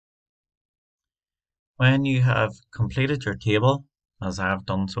When you have completed your table, as I have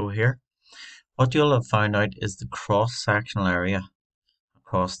done so here, what you'll have found out is the cross-sectional area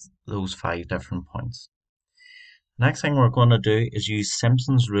across those 5 different points. Next thing we're going to do is use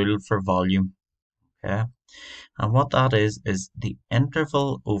Simpson's rule for volume. Okay, and what that is the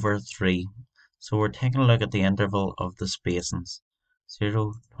interval over 3. So we're taking a look at the interval of the spacings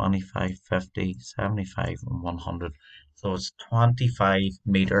 0, 25, 50, 75, and 100. So it's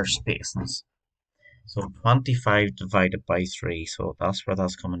 25-meter spacings. So 25 divided by 3, so that's where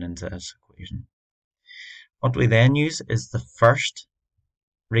that's coming into this equation. What we then use is the first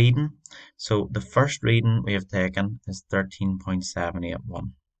reading. So the first reading we have taken is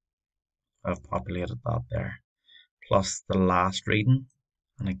 13.781. I've populated that there. Plus the last reading,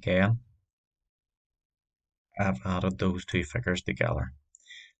 and again, I've added those two figures together.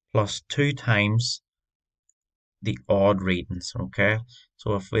 Plus 2 times the odd readings, okay?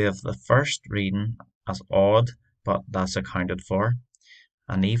 So if we have the first reading as odd, but that's accounted for,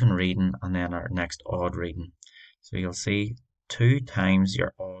 an even reading, and then our next odd reading. So you'll see 2 times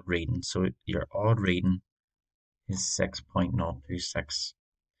your odd reading. So your odd reading is 6.026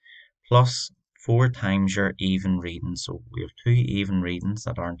 plus 4 times your even reading. So we have 2 even readings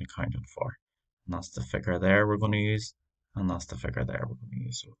that aren't accounted for. And that's the figure there we're going to use, and that's the figure there we're going to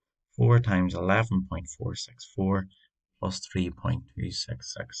use. So 4 times 11.464 plus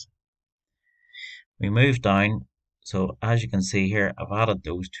 3.266. We move down. So as you can see here, I've added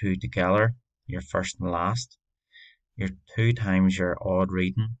those two together, your first and last, your 2 times your odd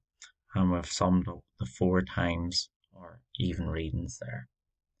reading, and we've summed up the 4 times our even readings there.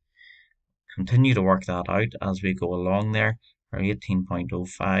 Continue to work that out as we go along there. Our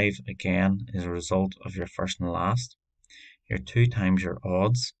 18.05 again is a result of your first and last. Your 2 times your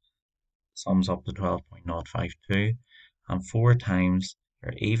odds sums up to 12.052, and 4 times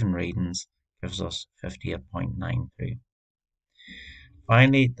your even readings gives us 58.92.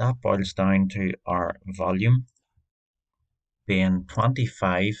 Finally, that boils down to our volume being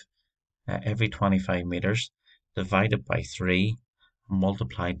 25 every 25 meters divided by 3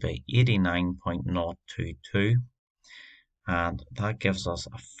 multiplied by 89.022, and that gives us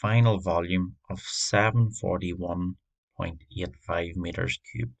a final volume of 741.85 meters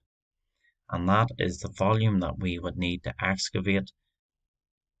cubed. And that is the volume that we would need to excavate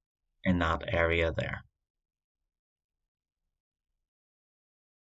in that area there.